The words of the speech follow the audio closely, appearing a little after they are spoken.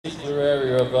particular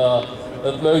area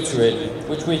of motoring,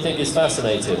 which we think is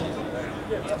fascinating.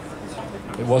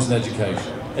 It was an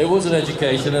education. It was an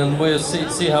education, and we'll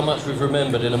see how much we've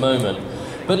remembered in a moment.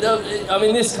 But I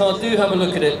mean, this car, do have a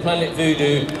look at it, Planet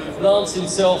Voodoo. Lance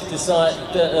himself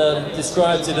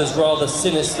describes it as rather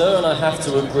sinister, and I have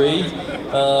to agree.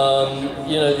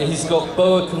 You know, he's got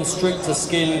boa constrictor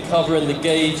skin covering the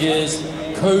gauges,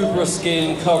 cobra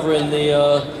skin covering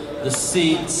the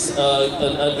seats,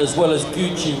 and as well as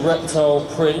Gucci reptile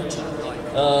print.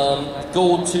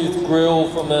 Gold tooth grille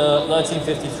from a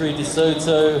 1953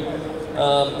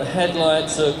 DeSoto. The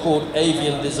headlights are called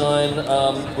Avian Design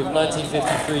with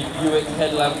 1953 Buick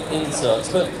headlamp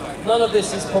inserts. But none of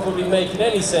this is probably making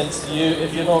any sense to you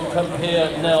if you're not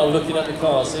here now looking at the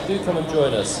car. So do come and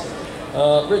join us.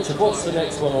 Richard, what's the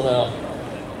next one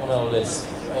on our list?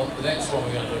 Well, the next one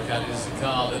we're going to look at is the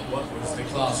car that was the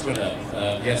class winner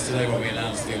yesterday when we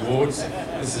announced the awards.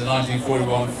 This is a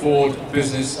 1941 Ford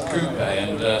Business Coupe,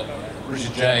 and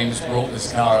Richard James brought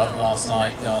this car up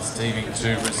last evening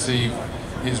to receive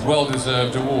his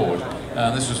well-deserved award.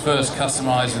 This was first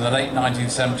customised in the late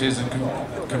 1970s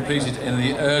and completed in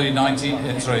the early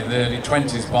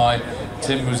 20s by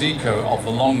Tim Musico of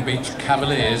the Long Beach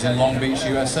Cavaliers in Long Beach,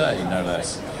 USA, no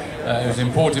less. It was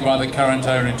imported by the current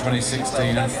owner in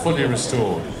 2016 and fully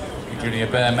restored, including a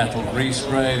bare metal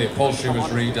respray, the upholstery was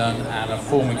redone, and a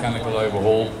full mechanical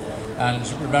overhaul. And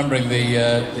remembering the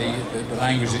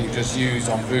language that you just used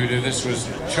on Voodoo, this was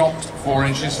chopped 4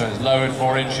 inches, so it was lowered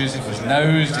 4 inches, it was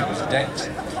nosed, it was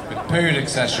decked with period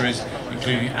accessories,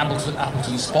 including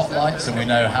Appleton spotlights, and we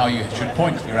know how you should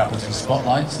point your Appleton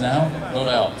spotlights now. Not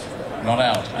out. Not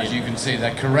out. As you can see,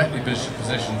 they're correctly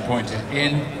positioned, pointed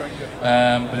in,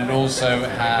 but it also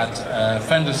had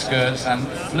fender skirts and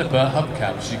flipper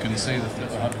hubcaps. You can see the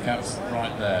flipper hubcaps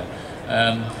right there.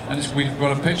 And we've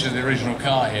got a picture of the original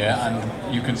car here,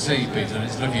 and you can see, Peter,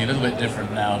 it's looking a little bit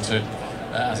different now to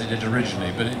as it did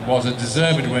originally, but it was a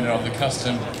deserved winner of the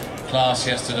Kustom Class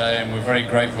yesterday, and we're very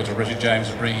grateful to Richard James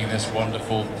for bringing this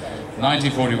wonderful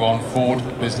 1941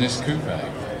 Ford Business Coupe.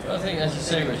 I think, as you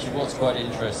say, Richard, what's quite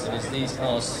interesting is these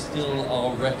cars still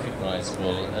are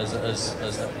recognisable as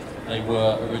they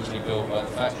were originally built by the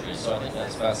factory, so I think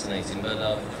that's fascinating. But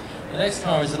the next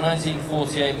car is a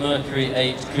 1948 Mercury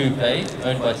 8 Coupe,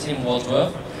 owned by Tim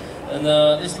Wadsworth. And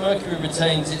this Mercury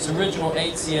retains its original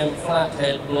 8cm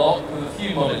flathead block with a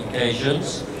few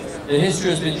modifications. The history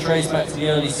has been traced back to the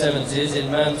early 70s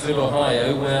in Mansfield,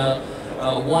 Ohio, where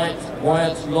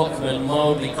Wyatt Lockman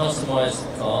mildly customised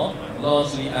the car,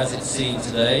 largely as it's seen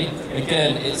today.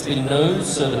 Again, it's been nosed,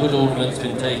 so the hood ornament's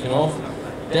been taken off,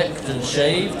 decked and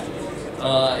shaved.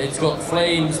 It's got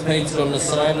flames painted on the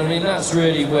side. I mean, that's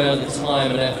really where the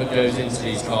time and effort goes into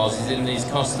these cars, is in these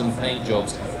custom paint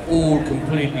jobs, all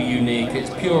completely unique.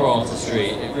 It's pure artistry.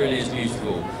 It really is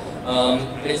beautiful.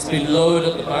 It's been lowered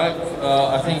at the back.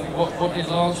 I think, what did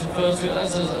Lance refer to it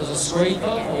as a scraper,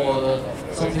 or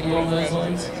something along those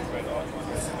lines?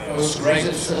 Is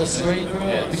it a scraper?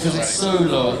 Yes. Because it's so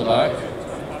low at the back.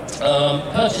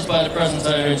 Purchased by the present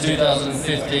owner in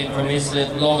 2015 from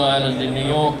Islip, Long Island in New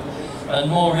York. And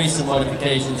more recent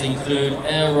modifications include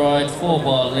air ride,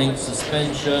 4-bar link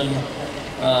suspension,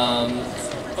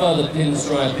 further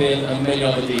pinstriping, and many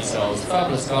other details.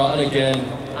 Fabulous car, and again,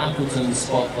 Appleton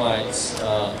spotlights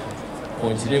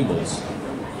pointed inwards.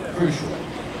 Crucial.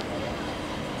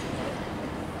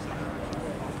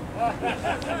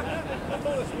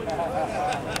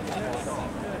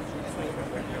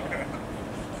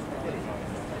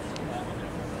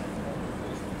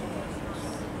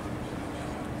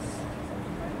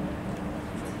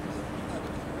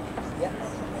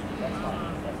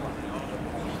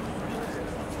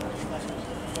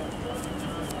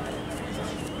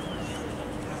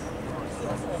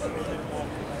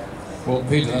 Well,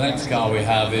 Peter, the next car we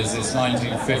have is this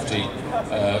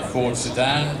 1950 Ford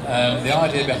sedan. The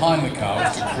idea behind the car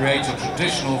was to create a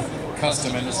traditional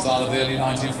custom in the style of the early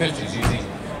 1950s, using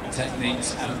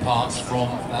techniques and parts from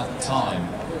that time.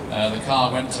 The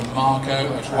car went to Marco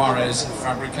at Juarez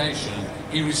Fabrication.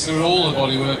 He restored all the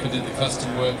bodywork and did the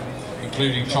custom work,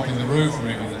 including chopping the roof,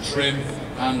 removing the trim,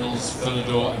 handles, filler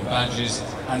door and badges,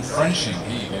 and Frenching,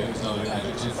 here you go, it's another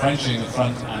adjective, Frenching the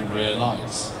front and rear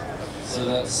lights. So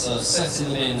that's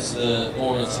setting into the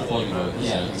more into the bodywork.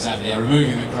 Yeah, exactly. Yeah,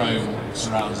 removing the chrome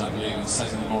surrounds, I believe, and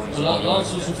setting them more into the bodywork.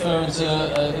 Lance was referring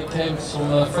to it came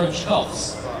from French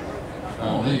cuffs.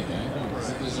 Oh, there you go.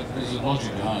 There's a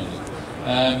logic behind it.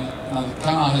 Now the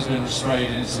car has been sprayed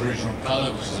in its original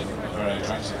colour, which is a very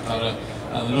attractive colour,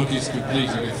 and the look is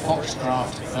completed with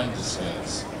Foxcraft fender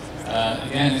skirts.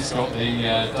 Again, it's got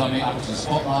the dummy Appleton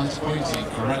spotlights pointing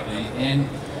correctly in.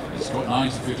 It's It's got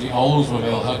 1950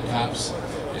 Oldsmobile hubcaps.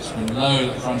 It's been lowered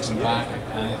at the front and back,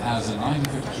 and it has a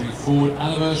 1953 Ford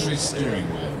anniversary steering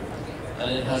wheel. And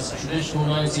it has a traditional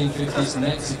 1950s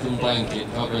Mexican blanket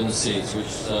covering the seats,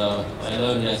 which I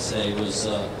learned yesterday was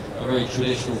a very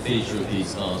traditional feature of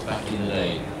these cars back in the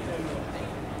day.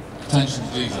 Attention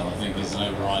to detail, I think, is an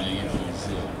overriding influence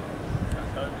here.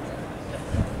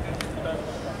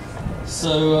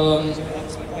 So,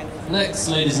 next,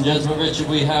 ladies and gentlemen, Richard,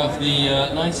 we have the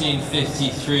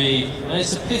 1953, and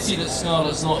it's a pity that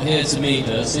Scarlett's not here to meet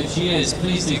us. If she is,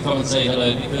 please do come and say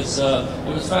hello, because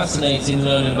it was fascinating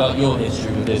learning about your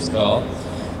history with this car.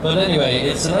 But anyway,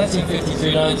 it's a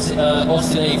 1953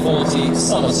 Austin A40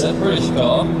 Somerset, British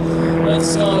car, and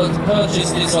Scarlett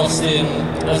purchased this Austin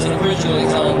as an original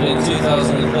example in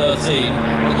 2013,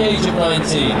 at the age of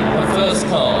 19, her first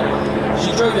car. She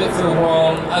drove it for a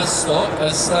while as stock,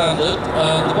 as standard.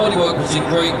 The bodywork was in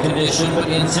great condition, but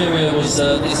the interior was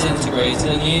disintegrated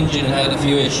and the engine had a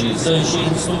few issues. So she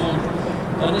installed,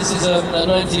 and this is a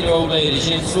 19-year-old lady,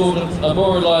 she installed a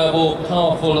more reliable,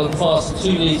 powerful and fast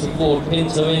 2-litre Ford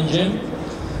Pinto engine,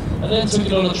 and then took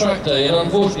it on a track day, and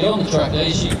unfortunately on the track day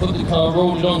she put the car,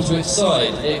 rolled it onto its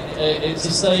side. It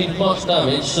sustained much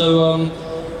damage, so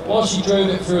while she drove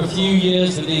it for a few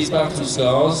years with these battle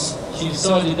scars, she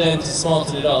decided then to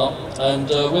smarten it up, and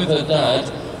with her dad,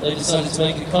 they decided to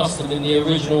make a custom in the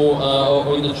original,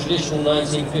 or in the traditional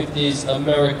 1950s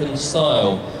American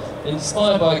style.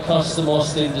 Inspired by a custom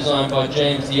Austin designed by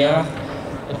James Diath,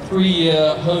 a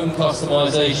 3-year home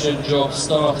customization job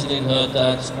started in her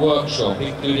dad's workshop,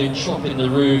 including chopping the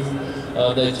roof.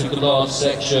 They took a large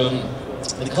section.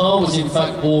 The car was in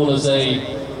fact born as a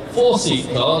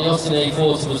 4-seat car. The Austin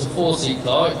A40 was a 4-seat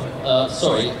car.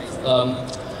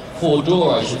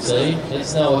 4-door, I should say.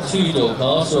 It's now a 2-door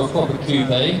car, so a proper coupe.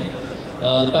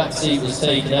 The back seat was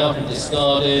taken out and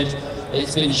discarded.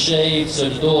 It's been shaved, so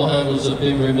the door handles have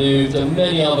been removed, and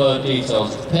many other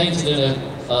details. It's painted in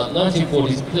a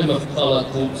 1940s Plymouth colour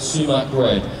called sumac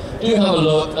red. Do have a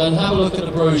look, and have a look at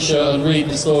the brochure and read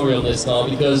the story on this car,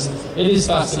 because it is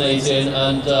fascinating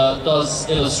and does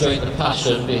illustrate the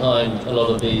passion behind a lot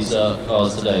of these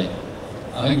cars today.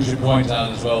 I think we should point out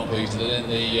as well, Peter, that in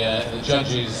the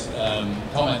judges'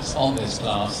 comments on this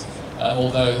class,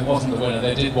 although it wasn't the winner,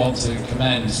 they did want to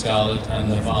commend Scarlett and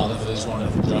her father for this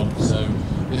wonderful job. So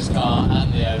this car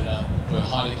and the owner were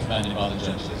highly commended by the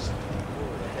judges.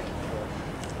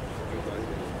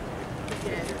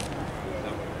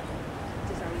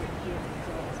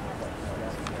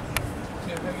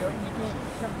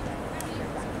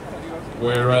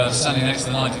 We're standing next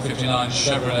to the 1959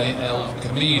 Chevrolet El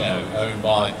Camino, owned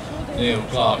by Neil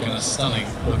Clark, and a stunning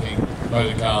looking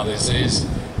motor car this is.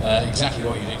 Exactly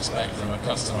what you'd expect from a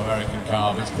custom American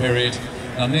car of its period.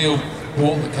 Now Neil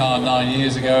bought the car 9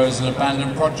 years ago as an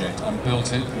abandoned project and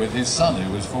built it with his son,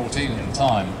 who was 14 at the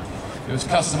time. It was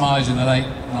customised in the late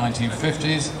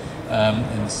 1950s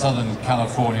in Southern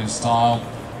Californian style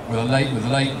with the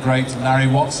late great Larry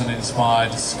Watson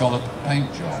inspired scallop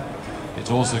paint job. It's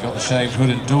also got the shaved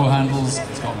hooded door handles,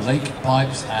 it's got lake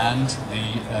pipes and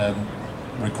the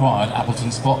required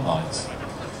Appleton spotlights.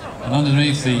 And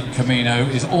underneath the Camino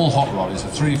is all hot rod. It's a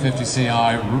 350 Ci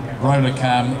roller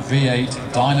cam V8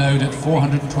 dynoed at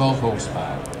 412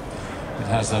 horsepower. It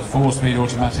has a 4-speed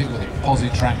automatic with a posi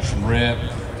traction rear,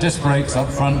 disc brakes up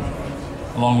front,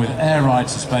 along with air ride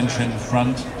suspension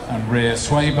front and rear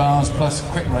sway bars, plus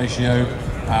quick ratio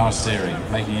power steering,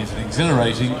 making it an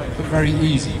exhilarating but very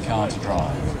easy car to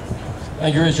drive.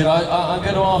 Thank you, Richard. I'm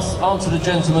going to answer the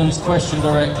gentleman's question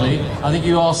directly. I think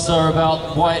you asked, sir,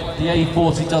 about why the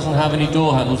A40 doesn't have any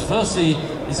door handles. Firstly,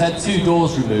 it's had 2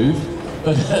 doors removed,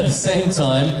 but at the same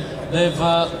time,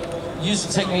 they've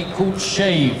used a technique called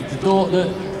shave.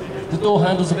 The door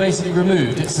handles are basically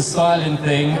removed. It's a styling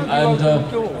thing. And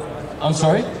I'm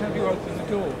sorry? How do you open the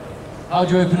door? How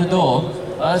do you open the door?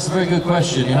 That's a very good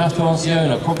question. You have to ask the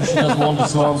owner. Probably she doesn't want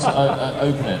us to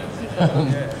open it.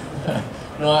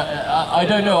 No, I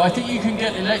don't know. I think you can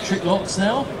get electric locks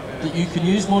now, that you can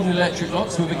use modern electric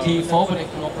locks with a key fob and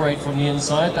it can operate from the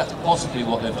inside. That's possibly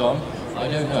what they've done. I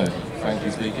don't know,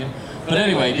 frankly speaking. But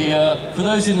anyway, for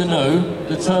those in the know,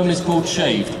 the term is called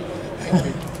shaved.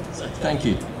 So, thank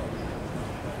you.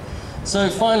 So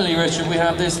finally, Richard, we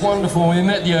have this wonderful, we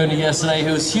met the owner yesterday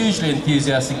who was hugely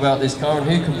enthusiastic about this car, and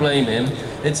who can blame him?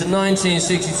 It's a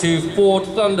 1962 Ford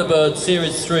Thunderbird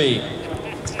Series 3,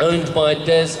 owned by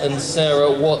Des and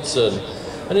Sarah Watson.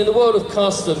 And in the world of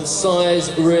customs,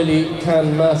 size really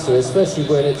can matter, especially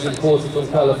when it's imported from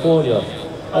California.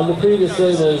 And the previous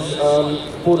owners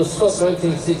bought a stock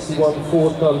 1961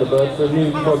 Ford Thunderbird for a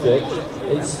new project,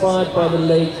 inspired by the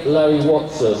late Larry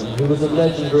Watson, who was a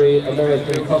legendary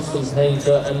American custom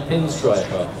painter and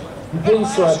pinstriper. And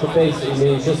pinstriper basically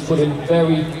means just putting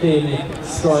very thin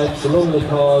stripes along the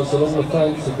cars, along the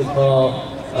flanks of the car.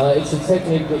 It's a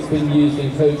technique that's been used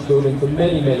in coach building for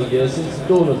many, many years, since the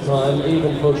dawn of time,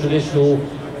 even for traditional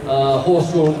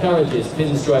horse-drawn carriages.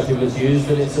 Pinstriping was used,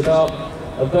 and it's about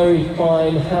a very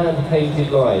fine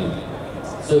hand-painted line.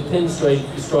 So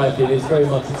pinstriping is very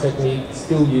much a technique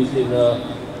still used in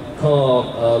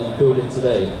car building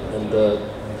today. And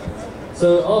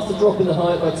so after dropping the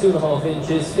height by 2.5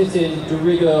 inches, fit in de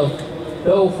Rigueur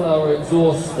bellflower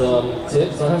exhaust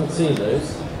tips. I haven't seen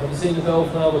those. Have you seen the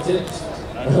bellflower tips?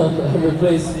 And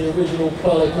replace the original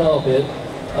colour carpet.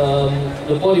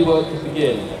 The bodywork could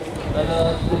begin. And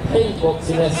the paint box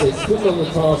in Essex took on the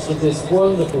task of this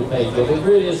wonderful paint job. It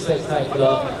really is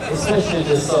spectacular, especially in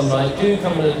the sunlight. Do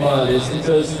come and admire this,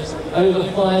 because over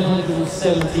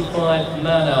 575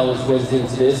 man-hours went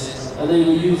into this, and they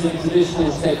were using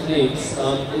traditional techniques.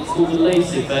 It's called the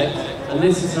lace effect, and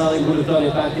this is how they would have done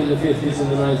it back in the 50s and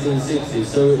the 1960s.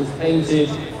 So it was painted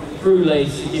through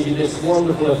lace to give you this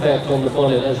wonderful effect on the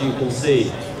bonnet, as you can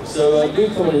see. So do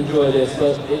come and enjoy this,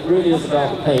 but it really is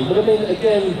about the paint. But I mean,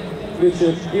 again,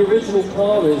 Richard, the original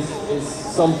car is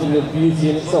something of beauty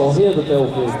in itself. Here are the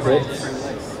Belfield tips.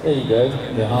 There you go.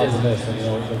 They're hard to miss when you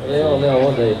know what they're They are now,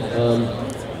 aren't they?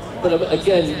 But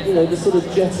again, you know, the sort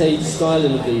of jet age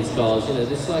styling of these cars, you know,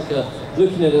 it's like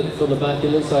looking at it from the back, it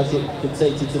looks like it could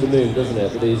take you to the moon, doesn't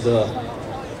it? With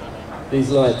these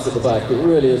lights at the back, it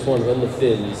really is wonderful, and the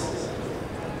fins.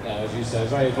 As you say,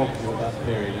 very evocative of that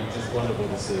period, and just wonderful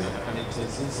to see. And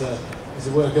it's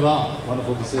a work of art.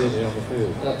 Wonderful to see it here on the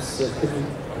field. That's couldn't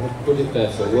put it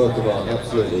better. Work of art,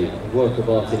 absolutely. Work of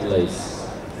art in lace.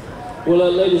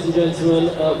 Well, ladies and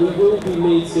gentlemen, we will be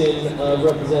meeting a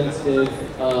representative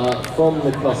from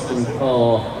the Kustom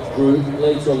Car group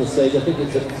later on the stage. I think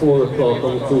it's at 4 o'clock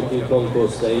on the Talking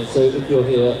Concourse stage. So if you're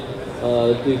here,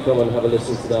 do come and have a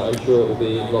listen to that. I'm sure it will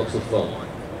be lots of fun.